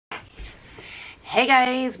Hey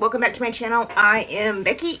guys, welcome back to my channel. I am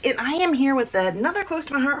Becky and I am here with another Close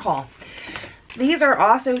to My Heart haul. These are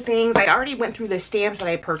also things, I already went through the stamps that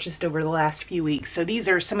I purchased over the last few weeks. So these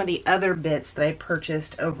are some of the other bits that I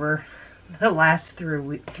purchased over the last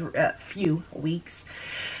few weeks.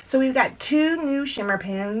 So we've got two new shimmer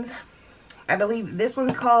pens. I believe this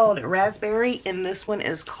one's called Raspberry and this one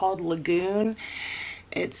is called Lagoon.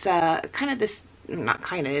 It's kind of this, not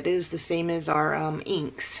kind of, it is the same as our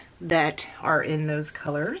inks that are in those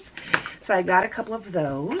colors. So I got a couple of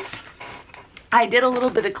those. I did a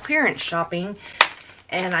little bit of clearance shopping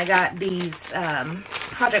and I got these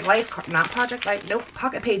Pocket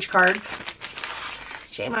Page cards.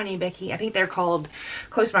 Shame on you, Becky. I think they're called,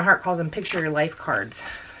 Close to My Heart calls them Picture Your Life cards.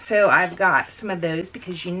 So I've got some of those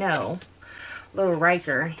because you know, little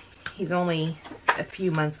Riker, he's only a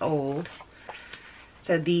few months old.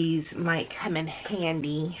 So these might come in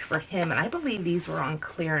handy for him. And I believe these were on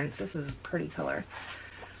clearance. This is a pretty color.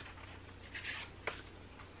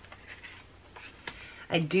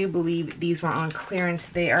 I do believe these were on clearance.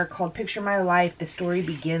 They are called Picture My Life, The Story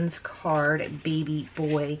Begins card, Baby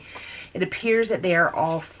Boy. It appears that they are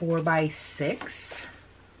all 4x6.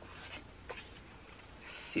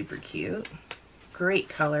 Super cute. Great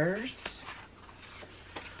colors.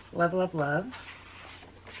 Love, love, love.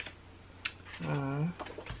 Oh,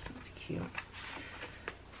 that's cute.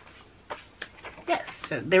 Yes,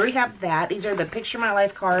 so there we have that. These are the Picture My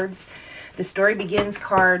Life cards, The Story Begins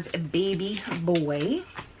cards, Baby Boy.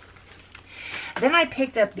 Then I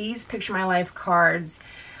picked up these Picture My Life cards.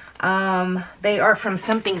 They are from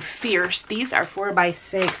Something Fierce. These are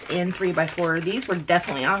 4x6 and 3x4. These were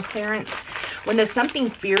definitely on clearance. When the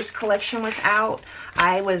Something Fierce collection was out,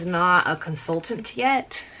 I was not a consultant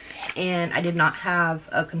yet. And I did not have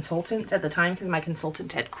a consultant at the time because my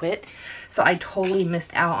consultant had quit. So I totally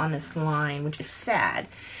missed out on this line, which is sad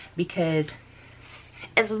because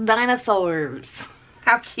it's dinosaurs.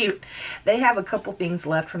 How cute. They have a couple things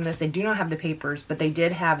left from this. They do not have the papers, but they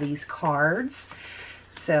did have these cards.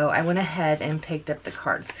 So I went ahead and picked up the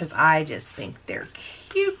cards because I just think they're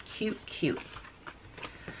cute, cute, cute.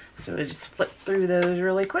 So we'll just flip through those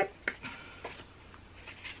really quick.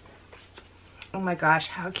 Oh my gosh,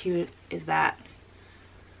 how cute is that?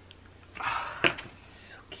 Oh,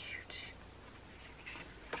 so cute.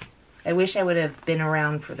 I wish I would have been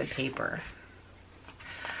around for the paper.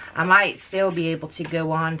 I might still be able to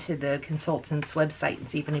go on to the consultant's website and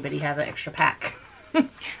see if anybody has an extra pack.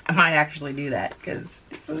 I might actually do that because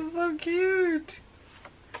it was so cute.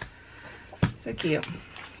 So cute.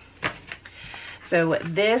 So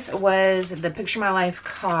this was the Picture My Life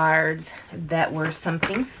cards that were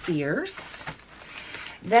Something Fierce.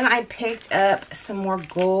 Then I picked up some more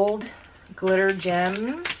gold glitter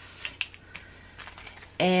gems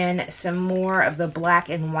and some more of the black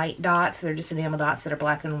and white dots. They're just enamel dots that are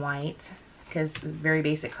black and white because very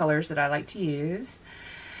basic colors that I like to use.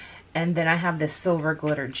 And then I have the silver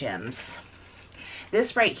glitter gems.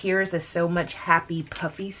 This right here is the So Much Happy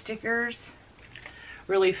Puffy stickers.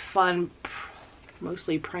 Really fun,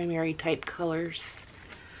 mostly primary type colors.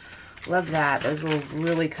 Love that. Those will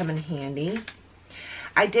really come in handy.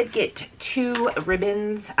 I did get two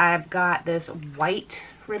ribbons. I've got this white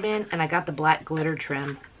ribbon and I got the black glitter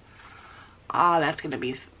trim. Ah, that's going to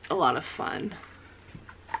be a lot of fun.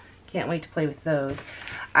 Can't wait to play with those.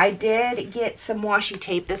 I did get some washi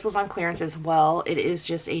tape. This was on clearance as well. It is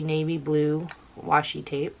just a navy blue washi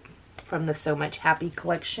tape from the So Much Happy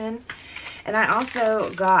collection. And I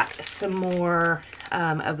also got some more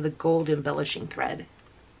of the gold embellishing thread.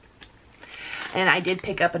 And I did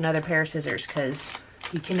pick up another pair of scissors because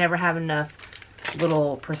you can never have enough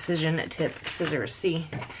little precision tip scissors. See,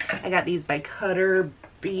 I got these by Cutter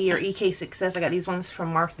B or EK Success. I got these ones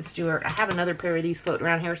from Martha Stewart. I have another pair of these floating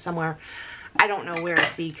around here somewhere. I don't know where to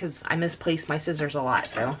see because I misplace my scissors a lot.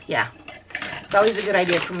 So yeah, it's always a good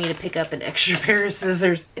idea for me to pick up an extra pair of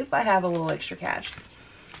scissors if I have a little extra cash.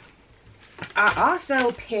 I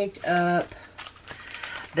also picked up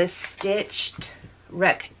the stitched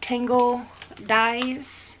rectangle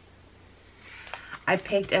dies. I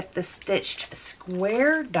picked up the stitched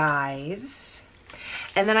square dies.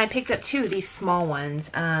 And then I picked up two of these small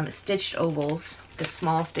ones, stitched ovals, the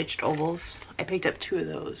small stitched ovals. I picked up two of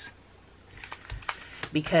those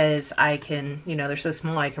because I can, you know, they're so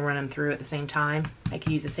small I can run them through at the same time. I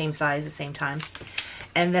can use the same size at the same time.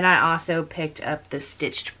 And then I also picked up the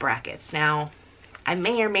stitched brackets. Now, I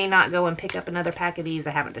may or may not go and pick up another pack of these.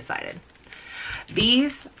 I haven't decided.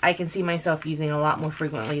 These, I can see myself using a lot more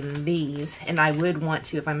frequently than these, and I would want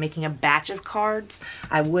to, if I'm making a batch of cards,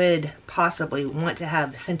 I would possibly want to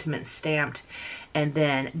have sentiments stamped and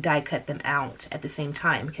then die cut them out at the same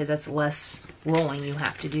time, because that's less rolling you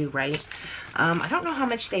have to do, right? I don't know how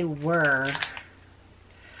much they were.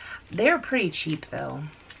 They're pretty cheap though.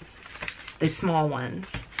 The small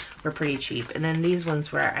ones were pretty cheap. And then these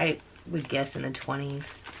ones were, I would guess, in the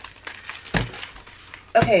 20s.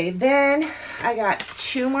 Okay, then I got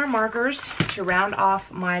 2 more markers to round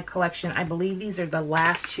off my collection. I believe these are the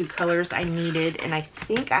last 2 colors I needed, and I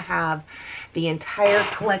think I have the entire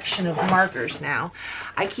collection of markers now.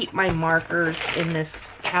 I keep my markers in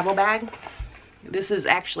this travel bag. This is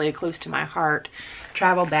actually a close to my heart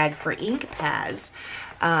travel bag for ink pads.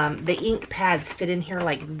 The ink pads fit in here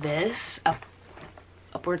like this,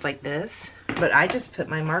 upwards like this, but I just put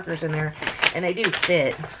my markers in there and they do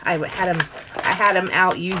fit. I had them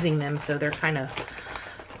out using them, so they're kind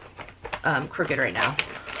of crooked right now.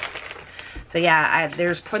 So yeah,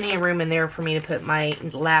 there's plenty of room in there for me to put my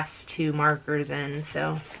last 2 markers in.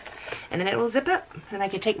 So, and then it will zip up and I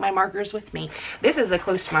can take my markers with me. This is a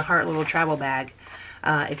close to my heart little travel bag,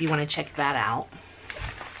 if you want to check that out.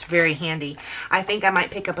 It's very handy. I think I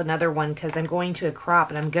might pick up another one because I'm going to a crop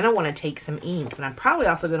and I'm going to want to take some ink, but I'm probably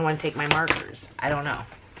also going to want to take my markers. I don't know.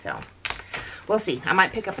 So we'll see. I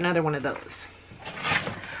might pick up another one of those.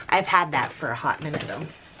 I've had that for a hot minute though.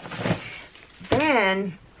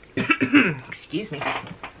 Then, excuse me.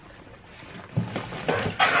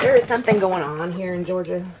 There is something going on here in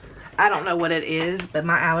Georgia. I don't know what it is, but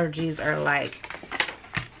my allergies are like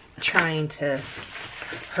trying to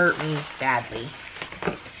hurt me badly.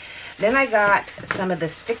 Then I got some of the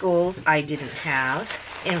stickles I didn't have.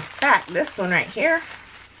 In fact, this one right here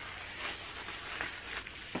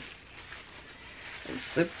is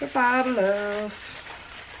super fabulous.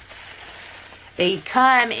 They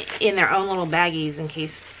come in their own little baggies in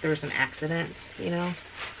case there's an accident, you know.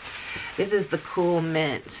 This is the Cool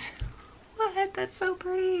Mint. What? That's so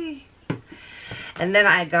pretty. And then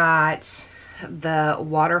I got the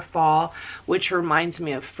Waterfall, which reminds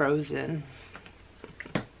me of Frozen.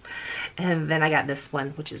 And then I got this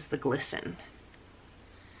one, which is the Glisten.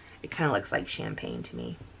 It kind of looks like champagne to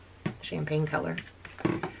me. Champagne color.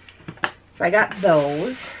 So I got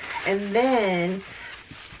those. And then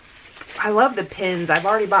I love the pins. I've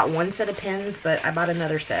already bought 1 set of pins, but I bought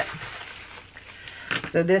another set.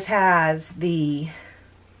 So this has the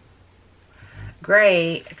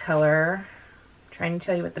gray color. I'm trying to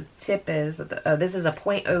tell you what the tip is. But this is a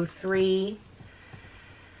 0.03.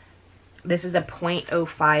 This is a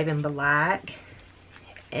 0.05 in black.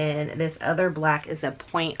 And this other black is a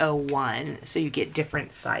 0.01. So you get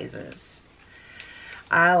different sizes.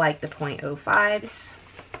 I like the 0.05s.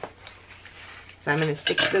 So I'm going to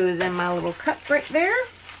stick those in my little cup right there.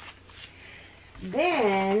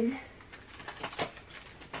 Then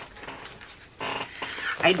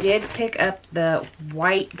I did pick up the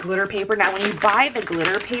white glitter paper. Now when you buy the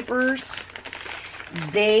glitter papers,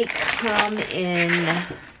 they come in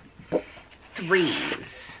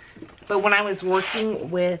 3s. But when I was working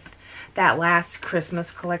with that last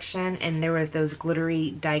Christmas collection and there was those glittery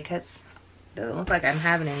die cuts, doesn't look like I'm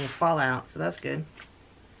having any fallout, so that's good.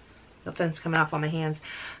 Nothing's coming off on my hands.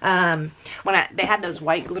 When they had those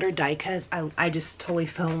white glitter die cuts, I just totally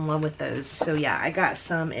fell in love with those. So yeah, I got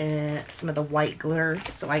some of the white glitter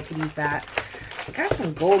so I could use that. I got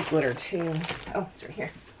some gold glitter too. Oh, it's right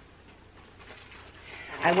here.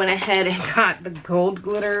 I went ahead and got the gold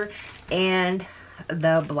glitter and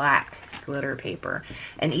the black glitter paper.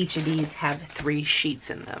 And each of these have 3 sheets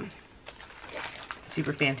in them.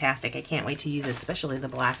 Super fantastic. I can't wait to use especially the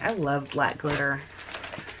black. I love black glitter.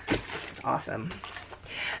 Awesome.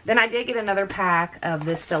 Then I did get another pack of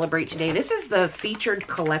this Celebrate Today. This is the featured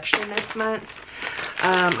collection this month.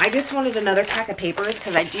 I just wanted another pack of papers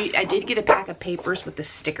because I did get a pack of papers with the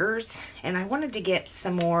stickers, and I wanted to get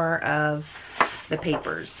some more of the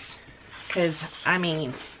papers because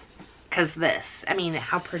this,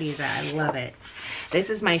 how pretty is that? I love it.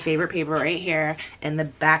 This is my favorite paper right here, and the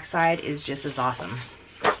back side is just as awesome.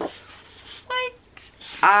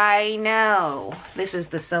 I know. This is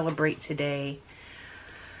the Celebrate Today.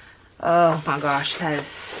 Oh my gosh, that is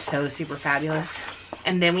so super fabulous.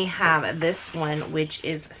 And then we have this one, which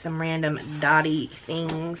is some random dotty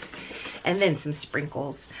things. And then some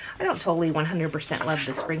sprinkles. I don't totally 100% love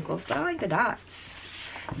the sprinkles, but I like the dots.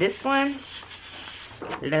 This one,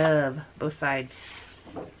 love both sides.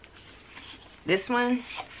 This one,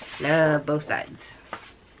 love both sides.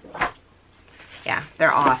 Yeah,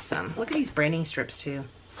 they're awesome. Look at these branding strips too.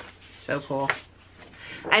 So cool.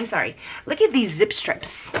 I'm sorry. Look at these zip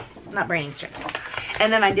strips. Not branding strips.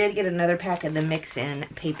 And then I did get another pack of the mix-in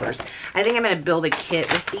papers. I think I'm going to build a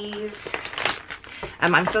kit with these.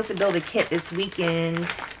 I'm supposed to build a kit this weekend.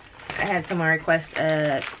 I had someone request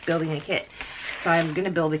building a kit. So I'm going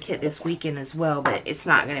to build a kit this weekend as well, but it's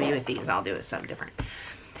not going to be with these. I'll do it something different.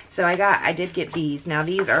 So I did get these. Now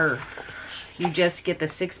these are, you just get the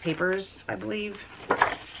 6 papers, I believe.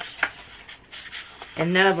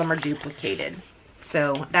 And none of them are duplicated.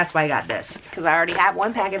 So that's why I got this. Because I already have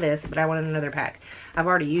 1 pack of this, but I wanted another pack. I've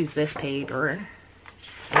already used this paper.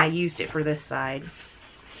 And I used it for this side.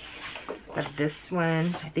 I have this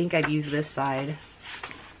one. I think I've used this side.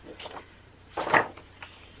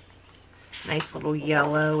 Nice little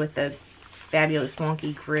yellow with a fabulous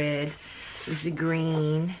wonky grid. This is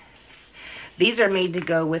green. These are made to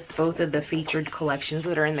go with both of the featured collections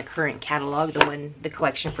that are in the current catalog. The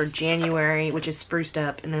collection for January, which is spruced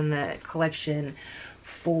up, and then the collection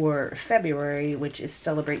for February, which is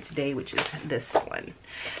Celebrate Today, which is this one.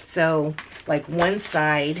 So, like, one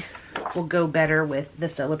side will go better with the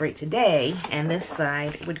Celebrate Today, and this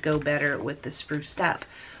side would go better with the spruced up.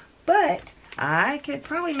 But I could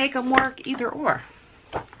probably make them work either or.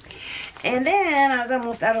 And then I was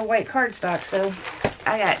almost out of white cardstock, so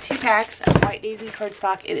I got 2 packs of White Daisy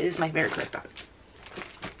cardstock. It is my favorite cardstock.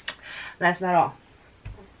 That's not all.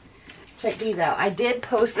 Check these out. I did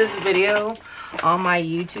post this video on my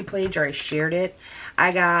YouTube page, or I shared it.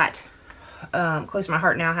 I got, Close to My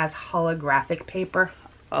Heart Now has holographic paper.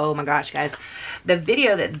 Oh my gosh, guys. The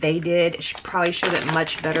video that they did probably showed it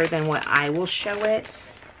much better than what I will show it.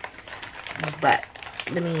 But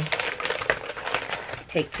let me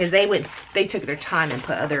take, because they took their time and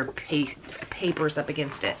put other papers up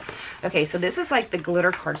against it. Okay, so this is like the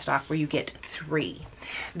glitter cardstock where you get 3.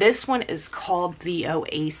 This one is called the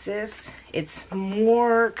Oasis. It's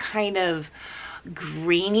more kind of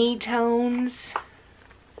greeny tones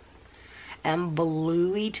and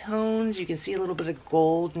bluey tones. You can see a little bit of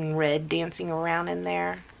gold and red dancing around in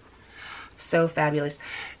there. So fabulous.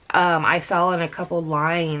 I saw in a couple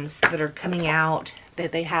lines that are coming out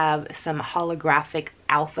that they have some holographic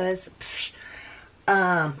alphas.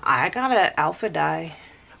 I got an alpha die.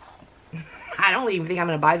 I don't even think I'm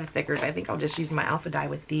going to buy the thickers. I think I'll just use my alpha die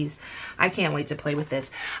with these. I can't wait to play with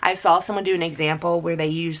this. I saw someone do an example where they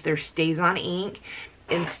used their Stays-On ink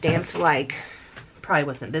and stamped, like, probably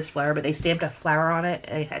wasn't this flower, but they stamped a flower on it.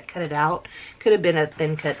 They had cut it out. Could have been a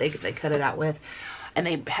thin cut they cut it out with. And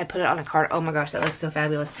they had put it on a card. Oh my gosh, that looks so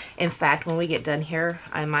fabulous. In fact, when we get done here,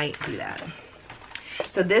 I might do that.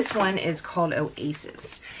 So this one is called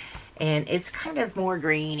Oasis. And it's kind of more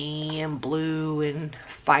greeny and blue and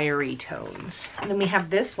fiery tones. And then we have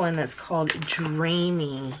this one that's called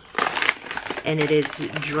Dreamy. And it is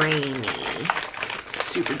dreamy.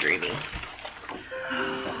 Super dreamy.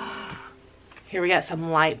 Here we got some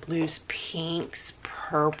light blues, pinks,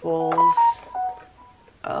 purples.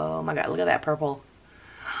 Oh my god, look at that purple.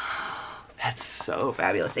 That's so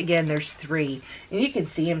fabulous. Again, there's 3. And you can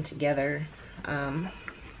see them together.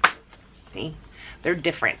 See? They're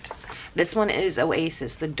different. This one is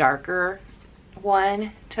Oasis. The darker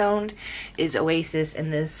one toned is Oasis.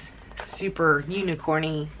 And this super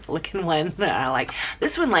unicorny looking one that I like.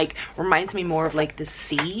 This one like reminds me more of like the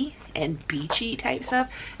sea and beachy type stuff.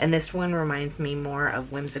 And this one reminds me more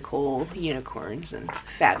of whimsical unicorns and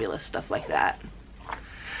fabulous stuff like that.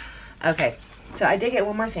 Okay. So I did get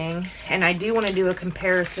one more thing, and I do want to do a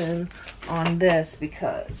comparison on this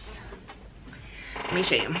because, let me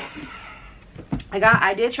show you.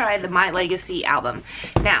 I did try the My Legacy album.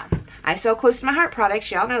 Now, I sell Close to My Heart products,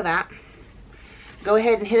 y'all know that. Go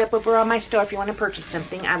ahead and hit up over on my store if you want to purchase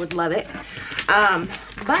something. I would love it.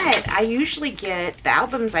 But I usually get, the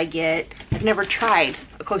albums I get, I've never tried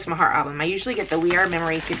a Close to My Heart album. I usually get the We Are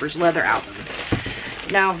Memory Keepers leather albums.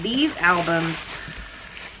 Now, these albums,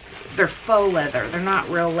 they're faux leather. They're not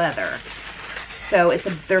real leather. So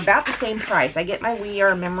they're about the same price. I get my We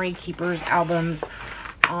Are Memory Keepers albums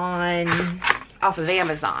off of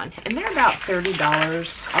Amazon. And they're about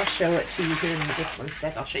 $30. I'll show it to you here in just one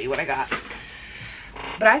sec. I'll show you what I got.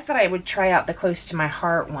 But I thought I would try out the Close to My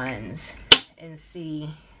Heart ones and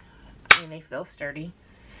see. I mean, they feel sturdy.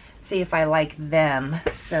 See if I like them.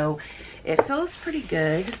 So it feels pretty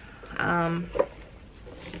good.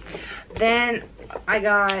 Then I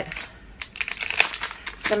got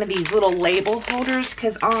some of these little label holders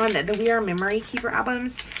because on the We Are Memory Keeper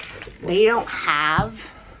albums, they don't have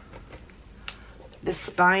the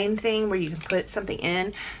spine thing where you can put something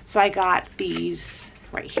in. So I got these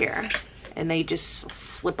right here and they just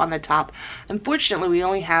slip on the top. Unfortunately, we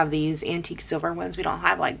only have these antique silver ones. We don't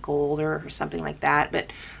have like gold or something like that, but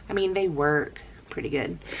I mean, they work pretty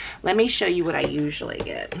good. Let me show you what I usually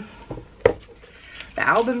get. The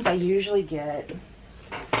albums I usually get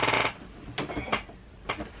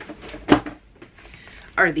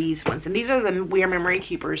are these ones. And these are the We Are Memory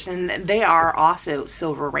Keepers. And they are also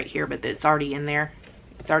silver right here, but it's already in there.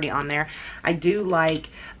 It's already on there. I do like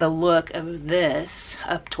the look of this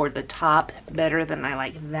up toward the top better than I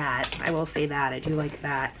like that. I will say that. I do like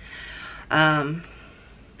that.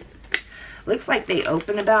 Looks like they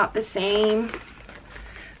open about the same.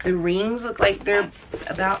 The rings look like they're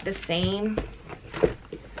about the same.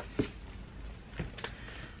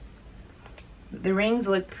 The rings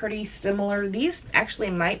look pretty similar. These actually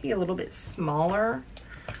might be a little bit smaller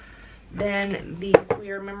than these We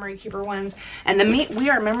Are Memory Keeper ones. And the We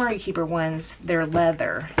Are Memory Keeper ones, they're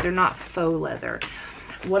leather. They're not faux leather.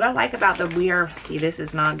 What I like about the We Are, see, this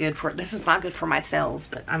is not good for my sales,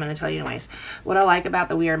 but I'm going to tell you anyways. What I like about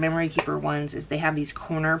the We Are Memory Keeper ones is they have these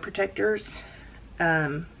corner protectors.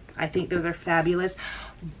 I think those are fabulous.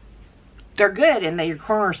 They're good in that your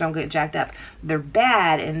corners don't get jacked up. They're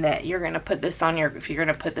bad in that you're going to put this on your, if you're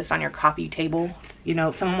going to put this on your coffee table, you know,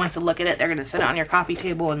 if someone wants to look at it, they're going to sit it on your coffee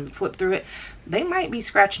table and flip through it. They might be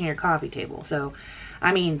scratching your coffee table. So,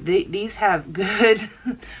 I mean, these have good,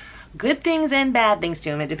 good things and bad things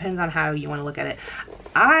to them. It depends on how you want to look at it.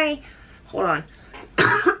 Hold on.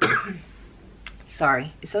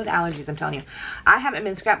 Sorry, it's those allergies, I'm telling you. I haven't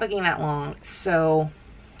been scrapbooking that long, so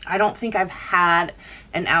I don't think I've had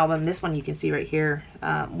an album. This one you can see right here,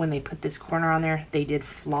 when they put this corner on there, they did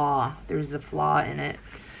flaw. There's a flaw in it.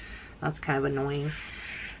 That's kind of annoying.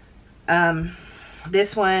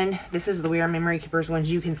 This one, this is the We Are Memory Keepers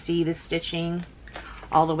ones. You can see the stitching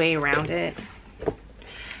all the way around it.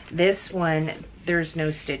 This one, there's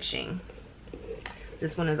no stitching.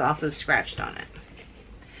 This one is also scratched on it.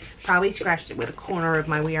 Probably scratched it with a corner of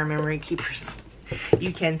my We Are Memory Keepers.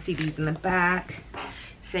 You can see these in the back.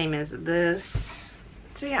 Same as this.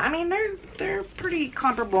 So yeah, I mean, they're pretty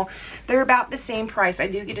comparable. They're about the same price. I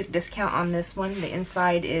do get a discount on this one. The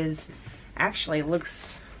inside is actually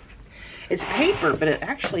looks, it's paper, but it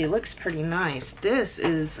actually looks pretty nice. This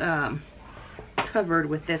is covered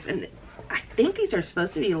with this, and I think these are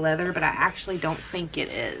supposed to be leather, but I actually don't think it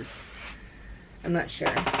is. I'm not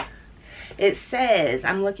sure. It says,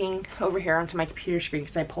 I'm looking over here onto my computer screen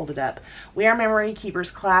because I pulled it up. We Are Memory Keepers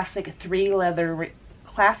Classic Leather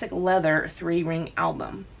 3-ring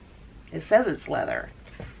album. It says it's leather.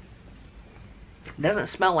 It doesn't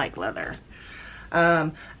smell like leather.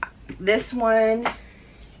 This one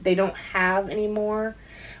they don't have anymore,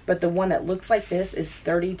 but the one that looks like this is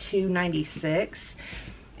 $32.96,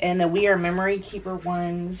 and the We Are Memory Keeper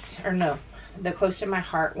ones, or no, the Close to My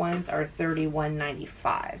Heart ones are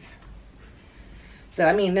 $31.95. So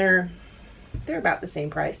I mean, they're about the same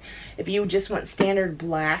price. If you just want standard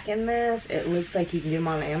black in this, it looks like you can get them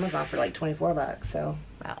on Amazon for like 24 bucks. So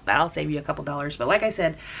well, that'll save you a couple dollars. But like I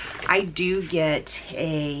said, I do get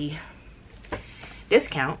a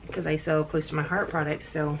discount because I sell Close to My Heart products.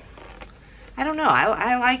 So I don't know.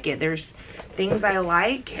 I like it. There's things I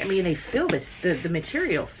like. I mean, they feel this. The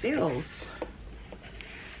material feels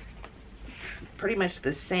pretty much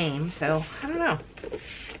the same. So I don't know.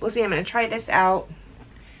 We'll see. I'm going to try this out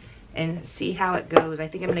and see how it goes. I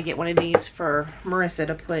think I'm gonna get one of these for Marissa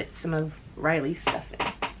to put some of Riley's stuff in.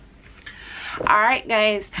 Alright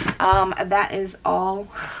guys, that is all.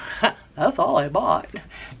 That's all I bought.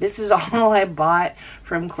 This is all I bought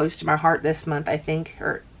from Close to My Heart this month, I think.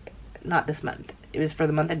 Or not this month. It was for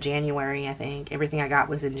the month of January, I think. Everything I got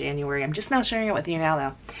was in January. I'm just now sharing it with you now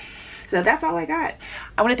though. So that's all I got.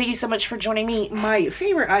 I want to thank you so much for joining me. My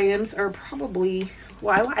favorite items are probably,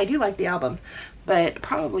 well, I do like the album, but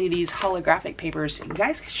probably these holographic papers. You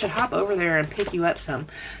guys should hop over there and pick you up some.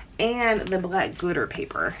 And the black glitter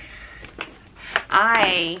paper.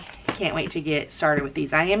 I can't wait to get started with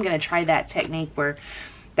these. I am going to try that technique where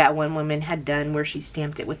that one woman had done, where she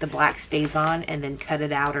stamped it with the black stays on and then cut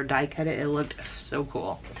it out or die cut it. It looked so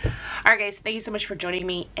cool. Alright guys, thank you so much for joining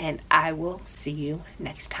me, and I will see you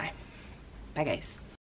next time. Bye guys.